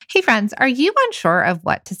friends, are you unsure of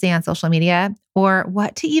what to say on social media or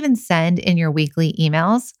what to even send in your weekly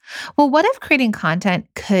emails? Well, what if creating content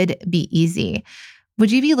could be easy? Would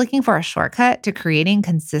you be looking for a shortcut to creating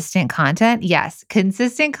consistent content? Yes,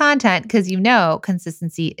 consistent content, because you know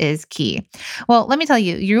consistency is key. Well, let me tell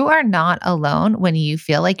you, you are not alone when you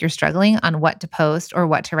feel like you're struggling on what to post or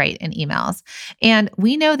what to write in emails. And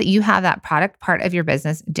we know that you have that product part of your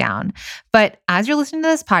business down. But as you're listening to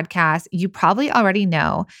this podcast, you probably already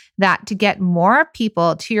know that to get more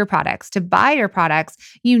people to your products, to buy your products,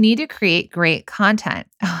 you need to create great content.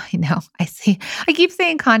 Oh, I know. I keep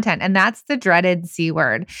saying content, and that's the dreaded C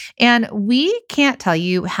word. And we can't tell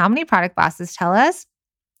you how many product bosses tell us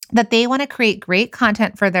that they want to create great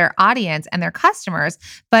content for their audience and their customers,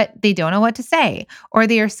 but they don't know what to say, or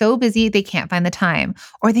they are so busy they can't find the time,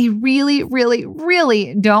 or they really, really,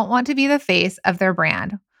 really don't want to be the face of their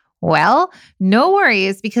brand. Well, no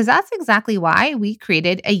worries, because that's exactly why we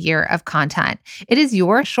created A Year of Content. It is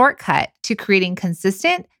your shortcut to creating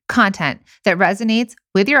consistent content that resonates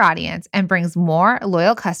with your audience and brings more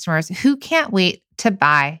loyal customers who can't wait to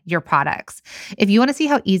buy your products. If you want to see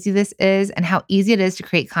how easy this is and how easy it is to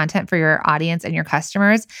create content for your audience and your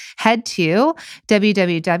customers, head to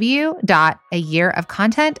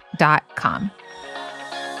www.ayearofcontent.com.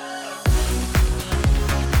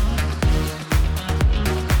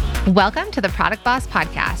 Welcome to the Product Boss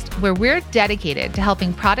Podcast, where we're dedicated to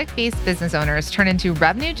helping product-based business owners turn into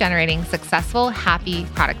revenue-generating, successful, happy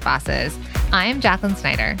product bosses. I'm Jacqueline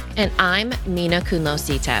Snyder. And I'm Nina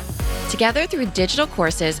Kunlo-Sitep. Together through digital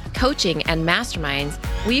courses, coaching, and masterminds,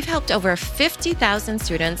 we've helped over 50,000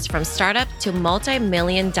 students from startup to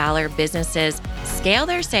multi-million-dollar businesses scale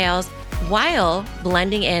their sales while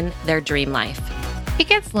blending in their dream life. It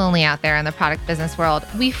gets lonely out there in the product business world.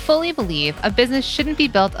 We fully believe a business shouldn't be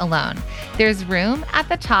built alone. There's room at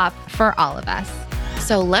the top for all of us.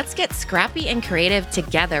 So let's get scrappy and creative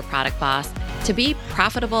together, Product Boss, to be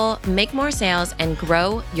profitable, make more sales, and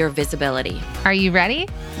grow your visibility. Are you ready?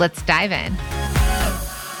 Let's dive in.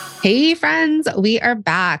 Hey friends, we are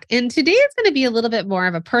back. And today is going to be a little bit more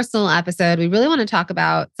of a personal episode. We really want to talk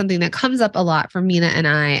about something that comes up a lot for Mina and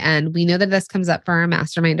I, and we know that this comes up for our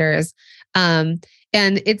masterminders.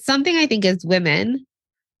 And it's something I think as women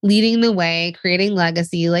leading the way, creating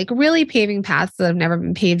legacy, like really paving paths that have never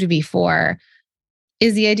been paved before,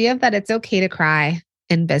 is the idea of that it's okay to cry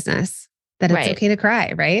in business, that it's okay to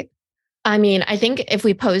cry, right? I mean, I think if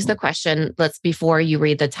we pose the question, before you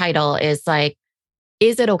read the title, is like,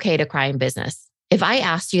 is it okay to cry in business? If I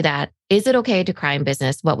asked you that, is it okay to cry in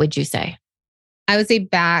business? What would you say? I would say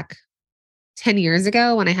back 10 years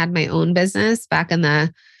ago when I had my own business back in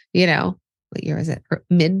the, what year was it?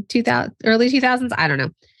 Early 2000s? I don't know.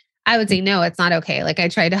 I would say, no, it's not okay. Like I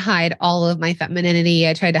tried to hide all of my femininity.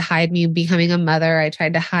 I tried to hide me becoming a mother. I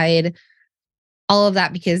tried to hide all of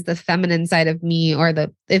that because the feminine side of me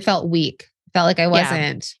it felt weak. It felt like I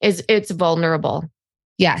wasn't. It's vulnerable.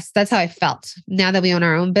 Yes, that's how I felt. Now that we own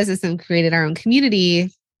our own business and created our own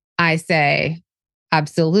community, I say,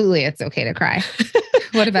 absolutely, it's okay to cry.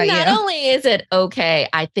 What about you? Not only is it okay,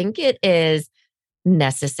 I think it is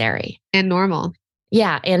necessary. And normal.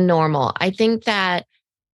 Yeah, and normal. I think that,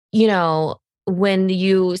 when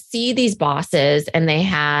you see these bosses and they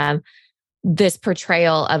have this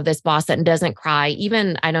portrayal of this boss that doesn't cry,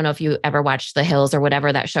 even, I don't know if you ever watched The Hills or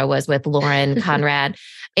whatever that show was with Lauren Conrad,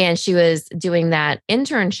 and she was doing that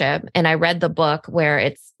internship. And I read the book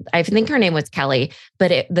where I think her name was Kelly,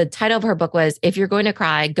 but the title of her book was, If You're Going to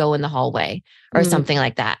Cry, Go in the Hallway, or something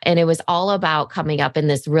like that. And it was all about coming up in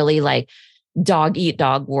this really like dog eat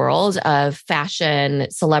dog world of fashion,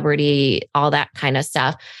 celebrity, all that kind of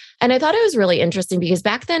stuff. And I thought it was really interesting because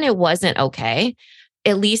back then it wasn't okay,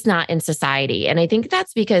 at least not in society. And I think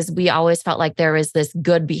that's because we always felt like there was this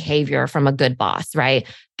good behavior from a good boss, right?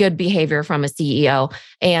 Good behavior from a CEO,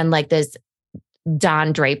 and like this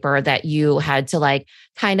Don Draper that you had to like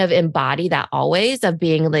kind of embody that always, of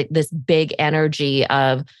being like this big energy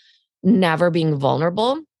of never being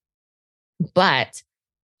vulnerable. But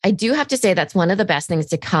I do have to say that's one of the best things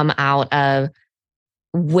to come out of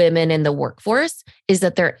women in the workforce, is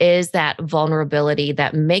that there is that vulnerability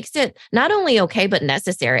that makes it not only okay, but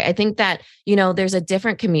necessary. I think that, there's a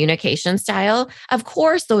different communication style. Of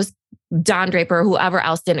course, those Don Draper, whoever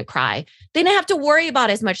else didn't cry, they didn't have to worry about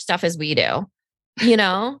as much stuff as we do,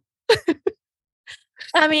 I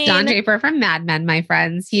mean, Don Draper from Mad Men, my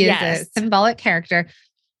friends, he is a symbolic character.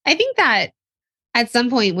 I think that at some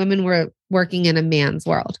point women were working in a man's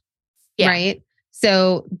world, right?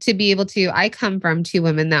 So to be able to, I come from two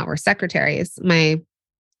women that were secretaries. My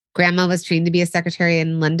grandma was trained to be a secretary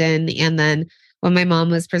in London. And then when my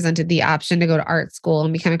mom was presented the option to go to art school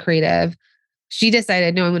and become a creative, she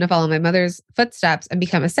decided, no, I'm going to follow my mother's footsteps and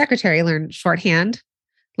become a secretary, learn shorthand.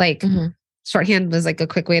 Like shorthand was like a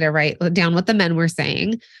quick way to write down what the men were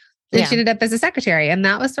saying. And she ended up as a secretary. And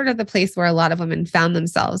that was sort of the place where a lot of women found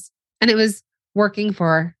themselves. And it was working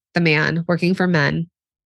for the man, working for men.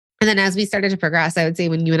 And then as we started to progress, I would say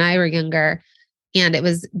when you and I were younger and it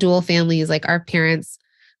was dual families, like our parents,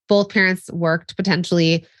 both parents worked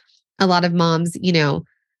potentially. A lot of moms, you know,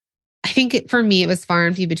 I think for me, it was far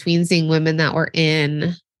and few between seeing women that were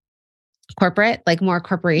in corporate, like more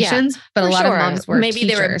corporations, but a lot of moms were maybe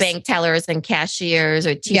teachers. they were bank tellers and cashiers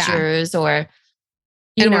or teachers or,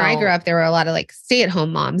 and where I grew up, there were a lot of like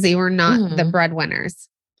stay-at-home moms. They were not the breadwinners,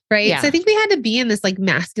 right? Yeah. So I think we had to be in this like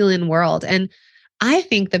masculine world. And I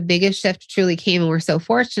think the biggest shift truly came, and we're so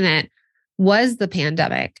fortunate, was the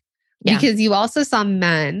pandemic. Because you also saw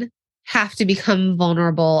men have to become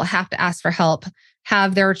vulnerable, have to ask for help,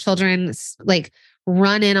 have their children like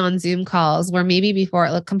run in on Zoom calls where maybe before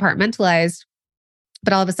it looked compartmentalized,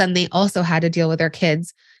 but all of a sudden they also had to deal with their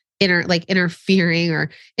kids interfering or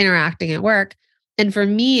interacting at work. And for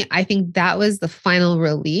me, I think that was the final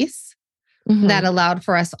release that allowed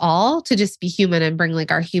for us all to just be human and bring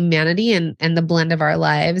like our humanity and the blend of our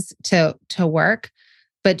lives to work.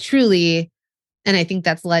 But truly, and I think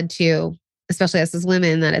that's led to, especially us as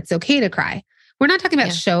women, that it's okay to cry. We're not talking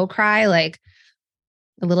about show cry, like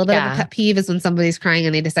a little bit of a pet peeve is when somebody's crying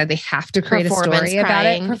and they decide they have to create a story about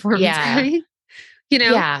it. Performance crying. You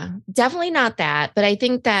know? Yeah, definitely not that. But I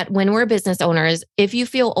think that when we're business owners, if you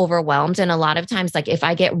feel overwhelmed, and a lot of times, like if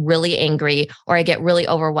I get really angry or I get really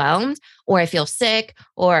overwhelmed or I feel sick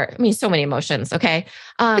or so many emotions. Okay.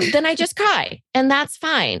 Then I just cry and that's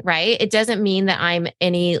fine. Right. It doesn't mean that I'm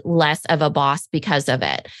any less of a boss because of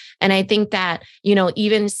it. And I think that,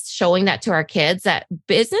 even showing that to our kids that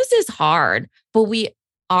business is hard, but we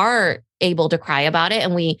are able to cry about it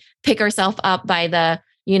and we pick ourselves up by the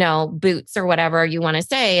boots or whatever you want to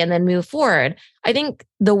say, and then move forward. I think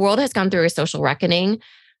the world has gone through a social reckoning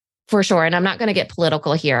for sure. And I'm not going to get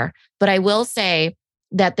political here, but I will say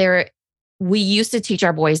that we used to teach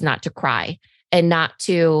our boys not to cry and not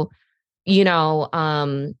to,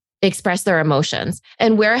 express their emotions.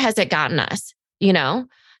 And where has it gotten us,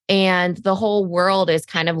 And the whole world is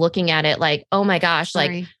kind of looking at it like, oh my gosh,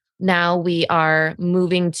 like now we are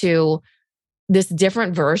moving to this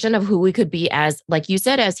different version of who we could be as, like you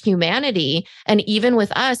said, as humanity. And even with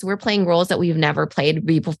us, we're playing roles that we've never played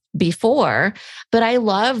before. But I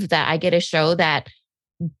love that I get to show that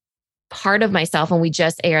part of myself. And we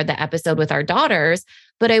just aired the episode with our daughters,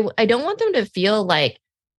 but I don't want them to feel like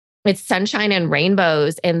it's sunshine and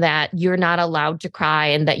rainbows and that you're not allowed to cry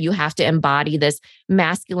and that you have to embody this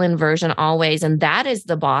masculine version always. And that is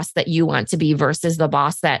the boss that you want to be versus the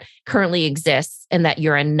boss that currently exists and that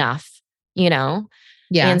you're enough. Yeah.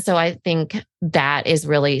 And so I think that is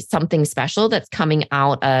really something special that's coming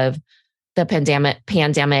out of the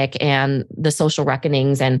pandemic and the social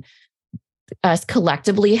reckonings and us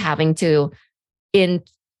collectively having to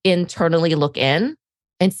internally look in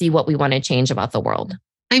and see what we want to change about the world.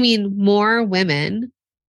 I mean, more women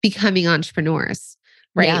becoming entrepreneurs,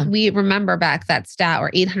 right? Yeah. We remember back that stat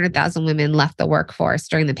where 800,000 women left the workforce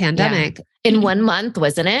during the pandemic. Yeah. In 1 month,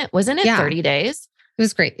 wasn't it? Wasn't it 30 days? It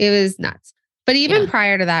was great. It was nuts. But even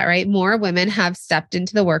prior to that, right, more women have stepped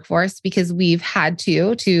into the workforce because we've had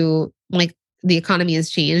to like the economy has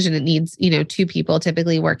changed and it needs, two people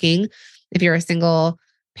typically working. If you're a single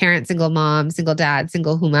parent, single mom, single dad,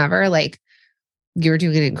 single whomever, like you're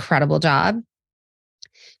doing an incredible job.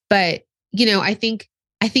 But, I think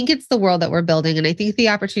it's the world that we're building. And I think the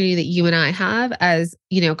opportunity that you and I have as,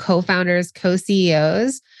 co-founders,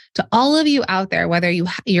 co-CEOs, to all of you out there, whether you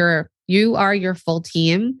are your full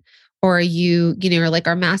team or you are like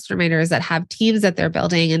our masterminders that have teams that they're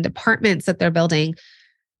building and departments that they're building,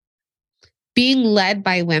 being led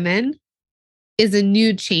by women is a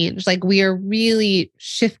new change. Like we are really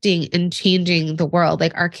shifting and changing the world.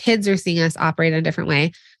 Like our kids are seeing us operate in a different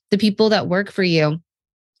way. The people that work for you,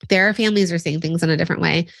 their families are seeing things in a different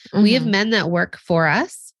way. Mm-hmm. We have men that work for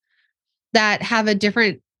us that have a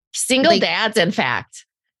different single dads, in fact.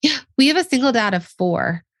 Yeah. We have a single dad of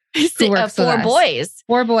 4. Four boys.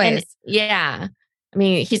 4 boys. And I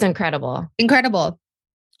mean, he's incredible. Incredible.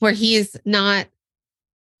 Where he's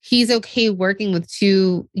okay working with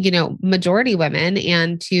 2, majority women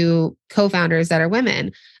and 2 co-founders that are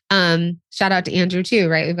women. Shout out to Andrew too,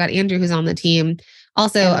 right? We've got Andrew who's on the team.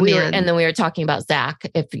 Also, and then we were talking about Zach.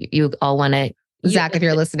 If you all want to, Zach, if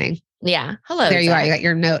you're listening. Yeah. Hello. There you Zach. are. You got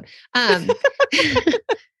your note.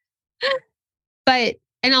 But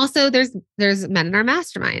And also there's men in our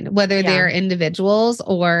mastermind, whether they're individuals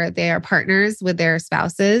or they are partners with their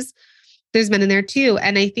spouses. There's men in there too.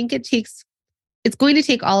 And I think it's going to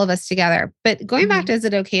take all of us together. But going back to, is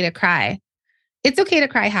it okay to cry? It's okay to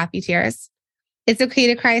cry happy tears. It's okay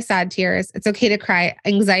to cry sad tears. It's okay to cry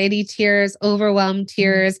anxiety tears, overwhelmed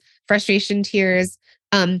tears, frustration tears,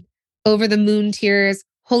 over the moon tears.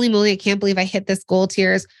 Holy moly, I can't believe I hit this goal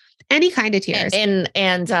tears. Any kind of tears. And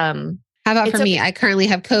how about for me? I currently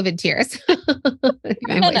have COVID tears.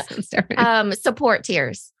 My voice sounds different. Support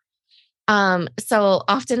tears. So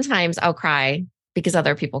oftentimes I'll cry because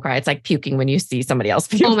other people cry. It's like puking when you see somebody else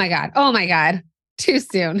puke. Oh my God. Too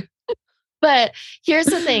soon. But here's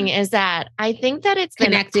the thing is that I think that it's been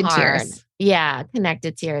connected hard. Tears. Yeah.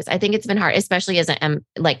 Connected tears. I think it's been hard, especially as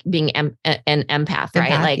being an empath,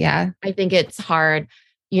 right? I think it's hard,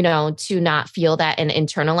 to not feel that and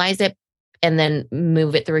internalize it and then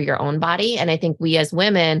move it through your own body. And I think we as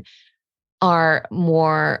women are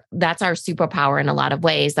that's our superpower in a lot of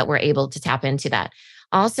ways that we're able to tap into that.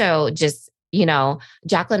 Also, just,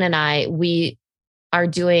 Jacqueline and I, we are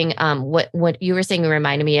doing what you were saying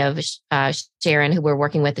reminded me of Sharon, who we're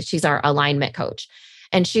working with. She's our alignment coach.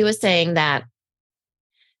 And she was saying that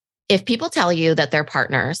if people tell you that they're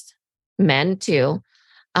partners, men too,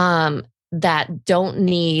 that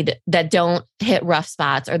don't hit rough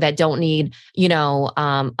spots or that don't need,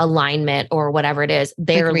 alignment or whatever it is,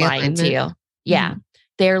 they're lying to you. Yeah.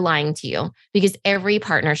 They're lying to you because every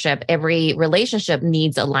partnership, every relationship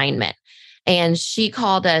needs alignment. And she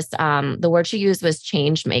called us, the word she used was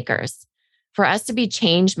change makers. For us to be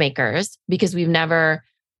change makers, because we've never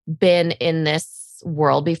been in this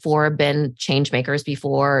world before, been change makers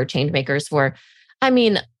before, or change makers for,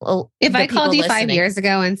 if I called you 5 years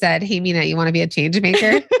ago and said, hey, Mina, you want to be a change maker?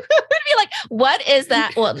 I'd be like, what is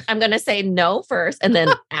that? Well, I'm going to say no first and then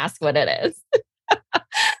ask what it is.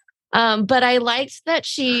 But I liked that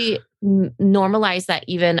she normalized that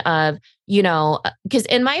even of, because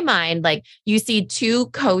in my mind, like you see two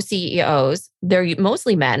co-CEOs, they're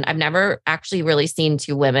mostly men. I've never actually really seen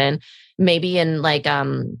two women, maybe in like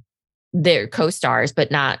their co-stars,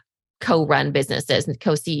 but not co-run businesses and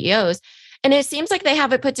co-CEOs. And it seems like they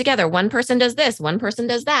have it put together. One person does this, one person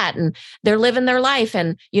does that, and they're living their life.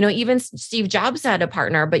 And, even Steve Jobs had a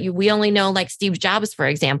partner, but we only know like Steve Jobs, for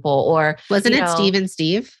example, or wasn't it Steve and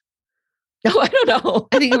Steve? No, I don't know.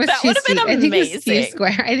 I think it was that would have been amazing. I think it was Steve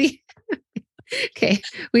Square. I think. Okay,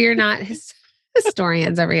 we are not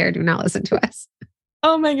historians over here. Do not listen to us.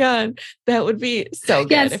 Oh my God, that would be so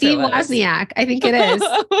good. Yeah, Steve Wozniak. I think it is.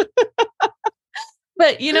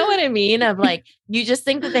 But you know what I mean? Of like, you just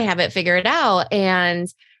think that they have it figured out.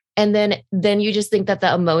 And then you just think that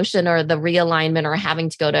the emotion or the realignment or having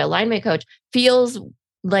to go to alignment coach feels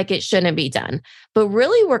like it shouldn't be done. But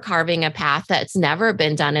really, we're carving a path that's never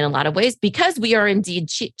been done in a lot of ways because we are indeed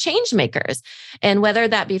change makers. And whether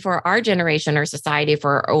that be for our generation or society,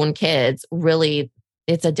 for our own kids, really,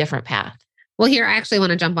 it's a different path. Well, here, I actually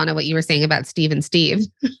want to jump onto what you were saying about Steve and Steve.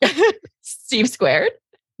 Steve squared.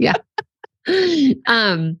 Yeah.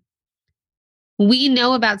 We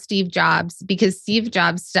know about Steve Jobs because Steve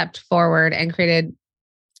Jobs stepped forward and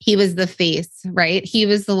he was the face, right? He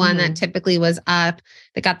was the one that typically was up,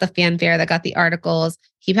 that got the fanfare, that got the articles.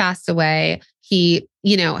 He passed away. He,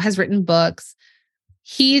 has written books.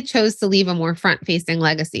 He chose to leave a more front-facing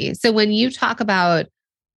legacy. So when you talk about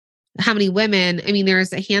how many women,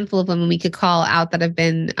 there's a handful of women we could call out that have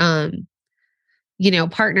been,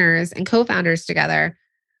 partners and co-founders together.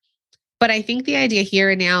 But I think the idea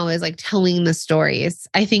here and now is like telling the stories.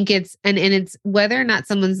 I think it's whether or not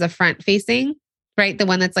someone's the front facing, right? The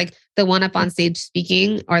one that's like the one up on stage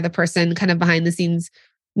speaking or the person kind of behind the scenes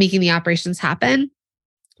making the operations happen.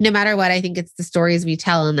 No matter what, I think it's the stories we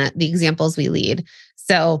tell and the examples we lead.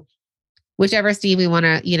 So whichever Steve we want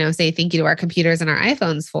to, say thank you to our computers and our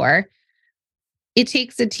iPhones for, it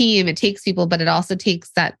takes a team, it takes people, but it also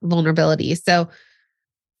takes that vulnerability. So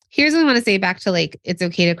here's what I want to say back to like, it's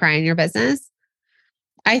okay to cry in your business.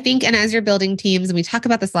 I think, and as you're building teams, and we talk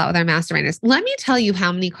about this a lot with our masterminders, let me tell you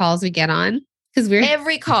how many calls we get on because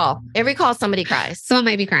every call somebody cries. Someone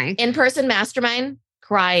might be crying. In-person mastermind,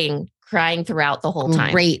 crying throughout the whole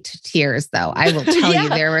time. Great tears though. I will tell you,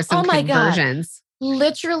 there were some conversions. God.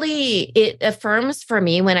 Literally, it affirms for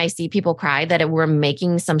me when I see people cry that we're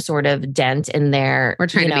making some sort of dent in their. We're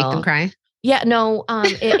trying to make them cry. Yeah, no.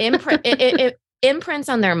 It imprints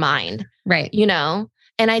on their mind, right?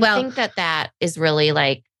 And I think that is really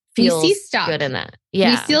like feels good in that.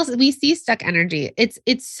 Yeah, we see stuck energy.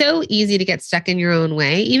 It's so easy to get stuck in your own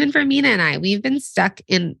way. Even for Mina and I, we've been stuck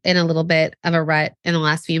in a little bit of a rut in the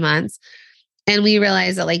last few months. And we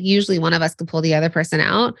realized that like usually one of us could pull the other person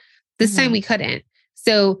out. This time we couldn't.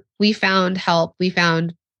 So we found help. We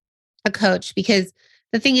found a coach, because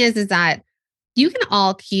the thing is that you can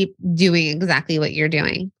all keep doing exactly what you're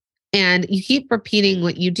doing, and you keep repeating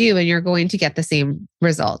what you do and you're going to get the same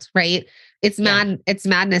result, right? It's it's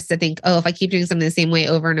madness to think, oh, if I keep doing something the same way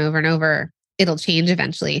over and over and over, it'll change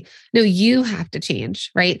eventually. No, you have to change,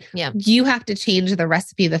 right? Yeah. You have to change the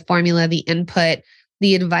recipe, the formula, the input,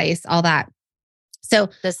 the advice, all that. So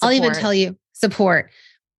I'll even tell you, support.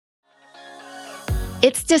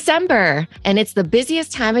 It's December, and it's the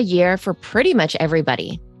busiest time of year for pretty much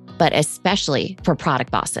everybody, but especially for product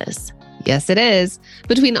bosses. Yes, it is.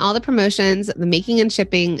 Between all the promotions, the making and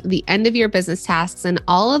shipping, the end of year business tasks, and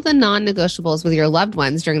all of the non-negotiables with your loved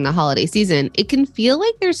ones during the holiday season, it can feel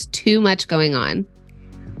like there's too much going on.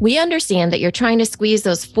 We understand that you're trying to squeeze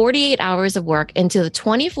those 48 hours of work into the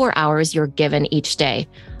 24 hours you're given each day.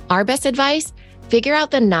 Our best advice: figure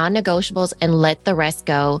out the non-negotiables and let the rest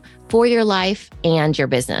go for your life and your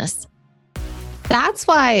business. That's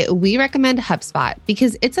why we recommend HubSpot,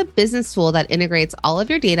 because it's a business tool that integrates all of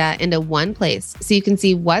your data into one place so you can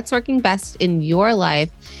see what's working best in your life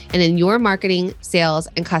and in your marketing, sales,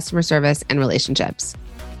 and customer service and relationships.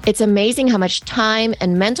 It's amazing how much time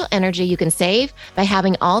and mental energy you can save by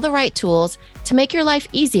having all the right tools to make your life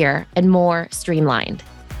easier and more streamlined.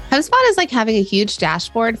 HubSpot is like having a huge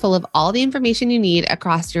dashboard full of all the information you need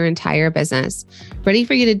across your entire business, ready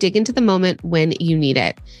for you to dig into the moment when you need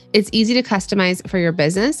it. It's easy to customize for your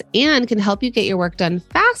business and can help you get your work done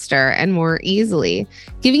faster and more easily,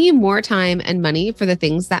 giving you more time and money for the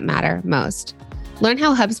things that matter most. Learn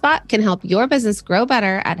how HubSpot can help your business grow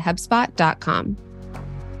better at HubSpot.com.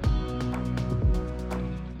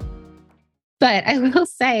 But I will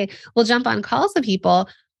say, we'll jump on calls with people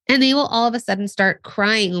and they will all of a sudden start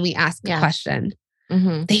crying when we ask a question.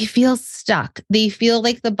 They feel stuck. They feel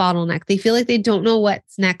like the bottleneck. They feel like they don't know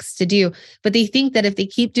what's next to do, but they think that if they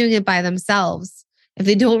keep doing it by themselves, if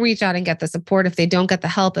they don't reach out and get the support, if they don't get the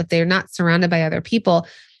help, if they're not surrounded by other people,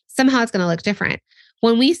 somehow it's going to look different.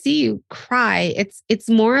 When we see you cry, it's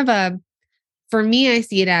more of a, for me, I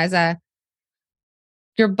see it as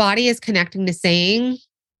your body is connecting to saying,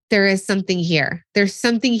 there is something here. There's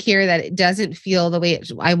something here that it doesn't feel the way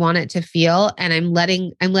I want it to feel. And I'm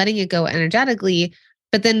letting it go energetically.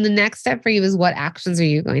 But then the next step for you is, what actions are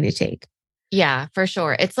you going to take? Yeah, for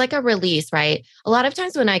sure. It's like a release, right? A lot of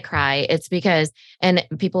times when I cry, it's because, and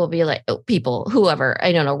people will be like, whoever,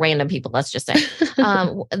 I don't know, random people, let's just say,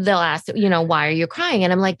 they'll ask, why are you crying?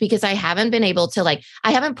 And I'm like, because I haven't been able to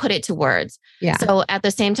I haven't put it to words. Yeah. So at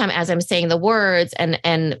the same time, as I'm saying the words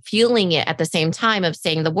and feeling it at the same time of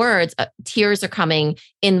saying the words, tears are coming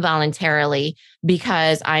involuntarily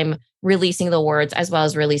because I'm releasing the words as well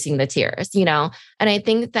as releasing the tears, And I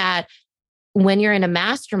think that when you're in a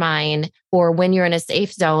mastermind or when you're in a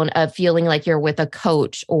safe zone of feeling like you're with a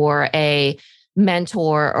coach or a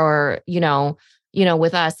mentor or,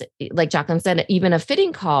 with us, like Jacqueline said, even a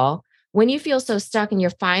fitting call, when you feel so stuck and you're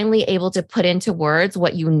finally able to put into words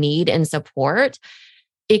what you need and support,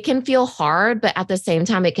 it can feel hard, but at the same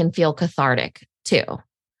time, it can feel cathartic too.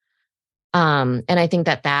 And I think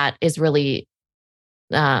that is really,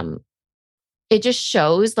 it just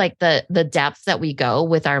shows like the depth that we go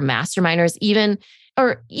with our masterminders, even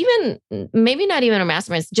maybe not even our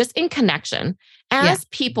masterminds, just in connection as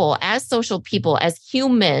people, as social people, as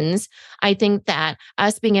humans. I think that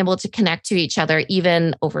us being able to connect to each other,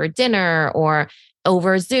 even over dinner or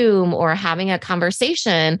over Zoom or having a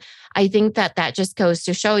conversation, I think that just goes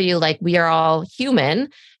to show you like we are all human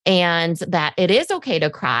and that it is okay to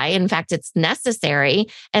cry. In fact, it's necessary,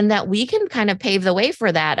 and that we can kind of pave the way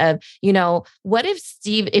for that of, what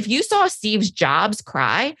if you saw Steve Jobs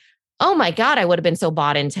cry? Oh my God, I would have been so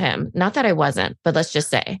bought into him. Not that I wasn't, but let's just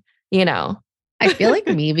say, I feel like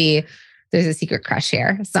maybe there's a secret crush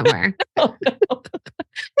here somewhere. Oh, no.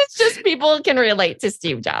 It's just people can relate to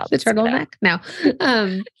Steve Jobs. The turtleneck? No.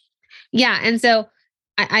 Yeah. And so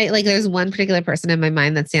I like, there's one particular person in my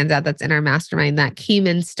mind that stands out that's in our mastermind that came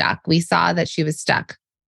in stuck. We saw that she was stuck,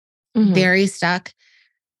 very stuck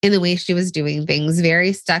in the way she was doing things,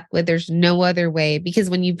 very stuck with there's no other way. Because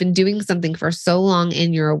when you've been doing something for so long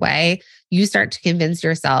in your way, you start to convince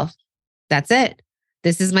yourself, that's it.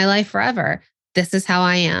 This is my life forever. This is how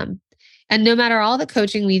I am. And no matter all the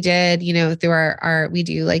coaching we did, through we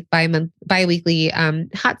do like bi-weekly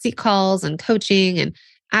hot seat calls and coaching and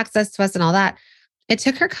access to us and all that. It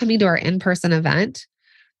took her coming to our in-person event,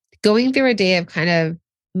 going through a day of kind of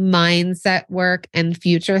mindset work and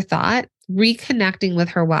future thought, reconnecting with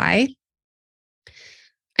her why.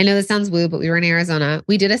 I know this sounds woo, but we were in Arizona.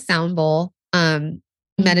 We did a sound bowl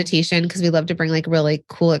meditation, because we love to bring like really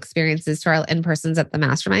cool experiences to our in-persons at the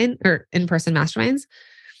mastermind or in-person masterminds.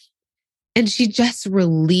 And she just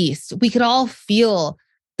released. We could all feel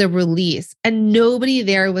the release, and nobody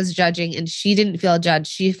there was judging, and she didn't feel judged.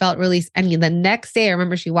 She felt released. And the next day, I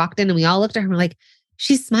remember she walked in and we all looked at her and we're like,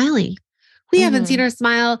 she's smiling. We haven't seen her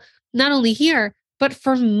smile, not only here, but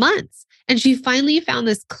for months. And she finally found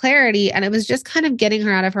this clarity, and it was just kind of getting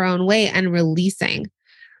her out of her own way and releasing.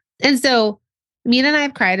 And so Mina and I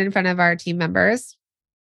have cried in front of our team members.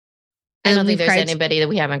 I don't think there's anybody that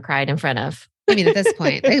we haven't cried in front of. I mean, at this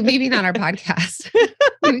point, maybe not our podcast. We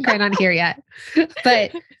haven't cried on here yet,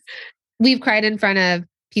 but we've cried in front of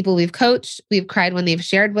people we've coached. We've cried when they've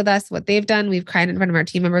shared with us what they've done. We've cried in front of our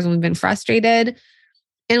team members when we've been frustrated.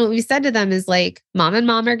 And what we said to them is like, mom and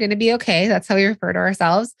mom are going to be okay. That's how we refer to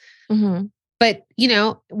ourselves. Mm-hmm. But, you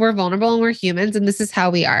know, we're vulnerable and we're humans, and this is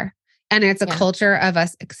how we are. And it's a culture of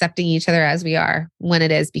us accepting each other as we are when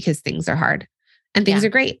it is, because things are hard and things are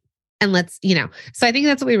great. And let's, you know, so I think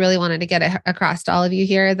that's what we really wanted to get across to all of you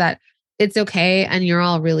here, that it's okay. And you're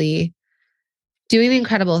all really doing the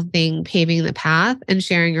incredible thing, paving the path and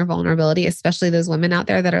sharing your vulnerability, especially those women out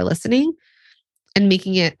there that are listening, and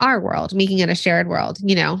making it our world, making it a shared world,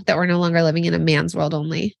 you know, that we're no longer living in a man's world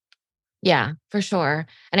only. Yeah, for sure.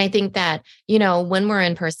 And I think that, you know, when we're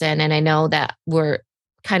in person, and I know that we're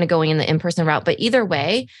kind of going in the in-person route, but either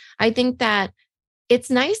way, I think that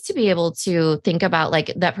it's nice to be able to think about,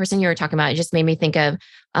 like, that person you were talking about. It just made me think of,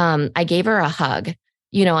 I gave her a hug,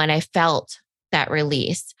 you know, and I felt that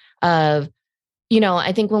release of, you know,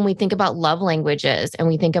 I think when we think about love languages and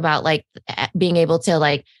we think about like being able to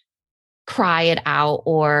like cry it out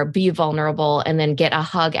or be vulnerable and then get a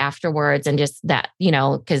hug afterwards, and just that, you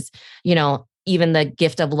know, because, you know, even the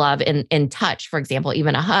gift of love in touch, for example,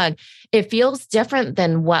 even a hug, it feels different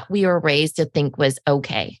than what we were raised to think was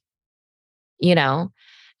okay, you know?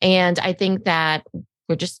 And I think that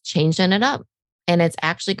we're just changing it up, and it's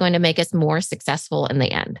actually going to make us more successful in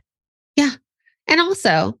the end. Yeah. And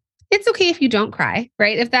also, it's okay if you don't cry,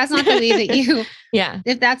 right? If that's not the way that you,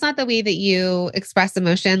 if that's not the way that you express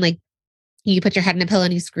emotion, like you put your head in a pillow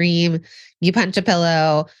and you scream, you punch a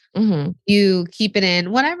pillow, you keep it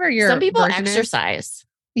in, whatever your Some people version exercise.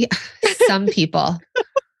 Yeah, some people.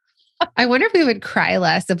 I wonder if we would cry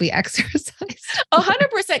less if we exercised.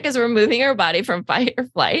 100%, because we're moving our body from fight or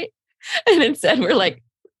flight. And instead we're like,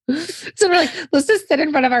 let's just sit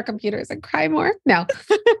in front of our computers and cry more. No,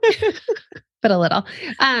 but a little.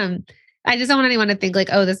 I just don't want anyone to think like,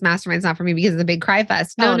 oh, this mastermind's not for me because it's a big cry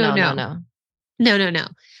fest. No.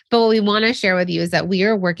 But what we want to share with you is that we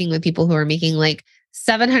are working with people who are making like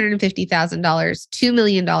 $750,000, $2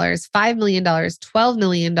 million, $5 million, $12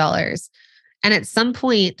 million. And at some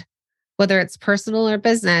point, whether it's personal or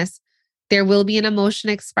business, there will be an emotion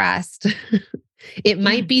expressed. It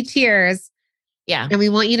might be tears. Yeah. And we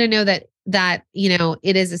want you to know that, you know,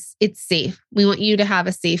 it's safe. We want you to have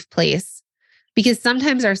a safe place, because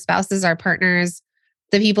sometimes our spouses, our partners,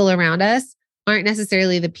 the people around us aren't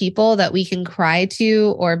necessarily the people that we can cry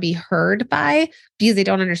to or be heard by, because they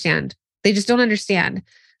don't understand. They just don't understand.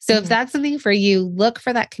 So if that's something for you, look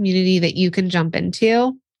for that community that you can jump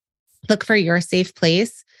into. Look for your safe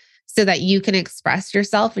place so that you can express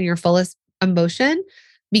yourself in your fullest emotion.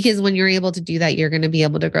 Because when you're able to do that, you're going to be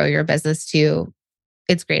able to grow your business to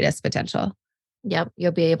its greatest potential. Yep.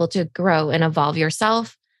 You'll be able to grow and evolve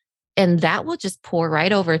yourself. And that will just pour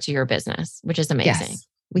right over to your business, which is amazing. Yes,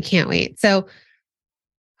 we can't wait. So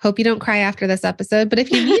hope you don't cry after this episode, but if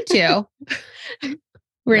you need to,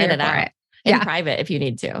 we're here for it. In private if you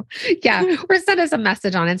need to. Yeah. Or send us a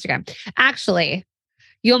message on Instagram. Actually,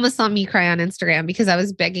 you almost saw me cry on Instagram because I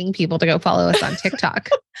was begging people to go follow us on TikTok.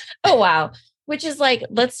 Oh, wow. Which is like,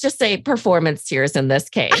 let's just say performance tears in this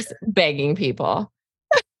case, begging people.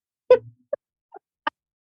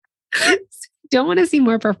 Don't want to see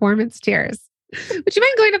more performance tears. Would you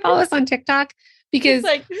mind going to follow us on TikTok? Because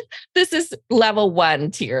like, this is level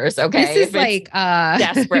 1 tears. Okay. This is like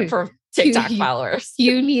desperate for TikTok followers.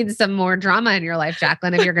 You need some more drama in your life,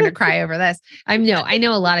 Jacqueline, if you're going to cry over this. I know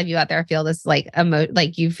a lot of you out there feel this like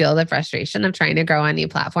you feel the frustration of trying to grow on new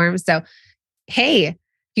platforms. So, hey, if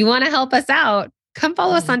you want to help us out, come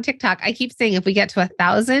follow us on TikTok. I keep saying if we get to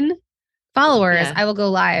 1,000 followers, I will go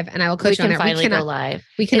live and I will coach you on it. We cannot go live.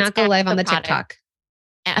 We cannot go live on the TikTok.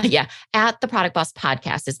 At the Product Boss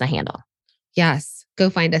Podcast is the handle. Yes. Go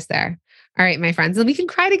find us there. All right, my friends. And we can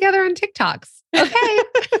cry together on TikToks. Okay.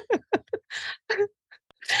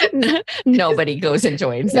 Nobody goes and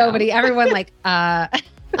joins. Nobody. Everyone like,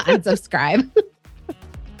 unsubscribe. All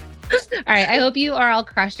right. I hope you are all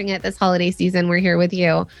crushing it this holiday season. We're here with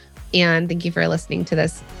you. And thank you for listening to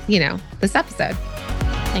this, this episode.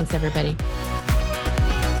 Thanks, everybody.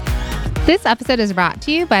 This episode is brought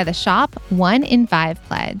to you by the Shop 1 in 5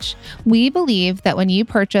 Pledge. We believe that when you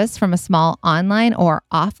purchase from a small online or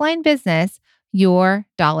offline business, your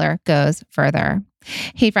dollar goes further.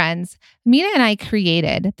 Hey friends, Mina and I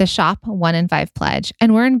created the Shop 1 in 5 Pledge,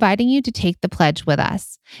 and we're inviting you to take the pledge with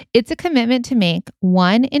us. It's a commitment to make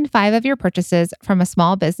 1 in 5 of your purchases from a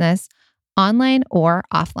small business, online or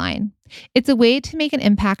offline. It's a way to make an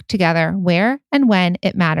impact together where and when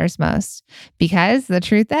it matters most. Because the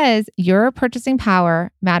truth is, your purchasing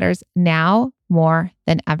power matters now more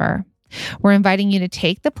than ever. We're inviting you to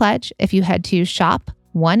take the pledge if you head to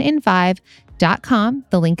shop1in5.com.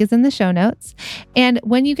 The link is in the show notes. And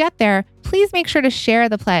when you get there, please make sure to share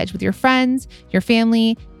the pledge with your friends, your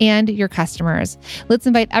family, and your customers. Let's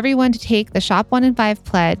invite everyone to take the Shop 1 in 5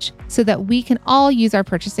 pledge so that we can all use our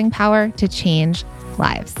purchasing power to change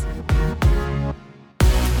lives.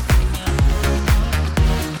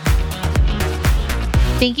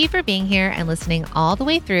 Thank you for being here and listening all the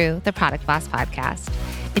way through the Product Boss podcast.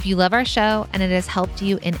 If you love our show and it has helped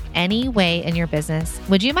you in any way in your business,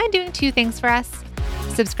 would you mind doing 2 things for us?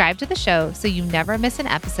 Subscribe to the show so you never miss an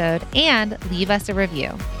episode and leave us a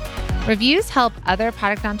review. Reviews help other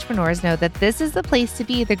product entrepreneurs know that this is the place to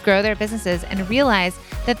be to grow their businesses and realize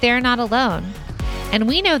that they're not alone. And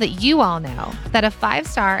we know that you all know that a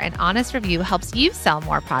 5-star and honest review helps you sell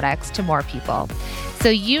more products to more people. So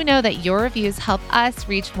you know that your reviews help us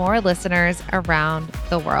reach more listeners around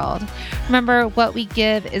the world. Remember, what we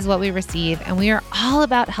give is what we receive, and we are all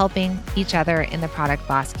about helping each other in the Product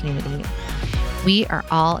Boss community. We are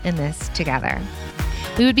all in this together.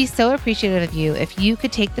 We would be so appreciative of you if you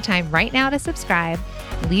could take the time right now to subscribe,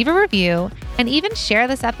 leave a review, and even share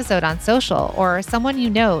this episode on social or someone you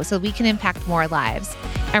know so we can impact more lives.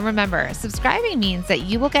 And remember, subscribing means that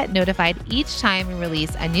you will get notified each time we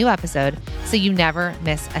release a new episode so you never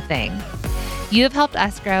miss a thing. You have helped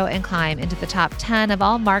us grow and climb into the top 10 of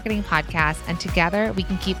all marketing podcasts, and together we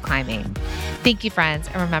can keep climbing. Thank you, friends.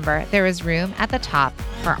 And remember, there is room at the top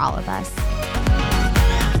for all of us.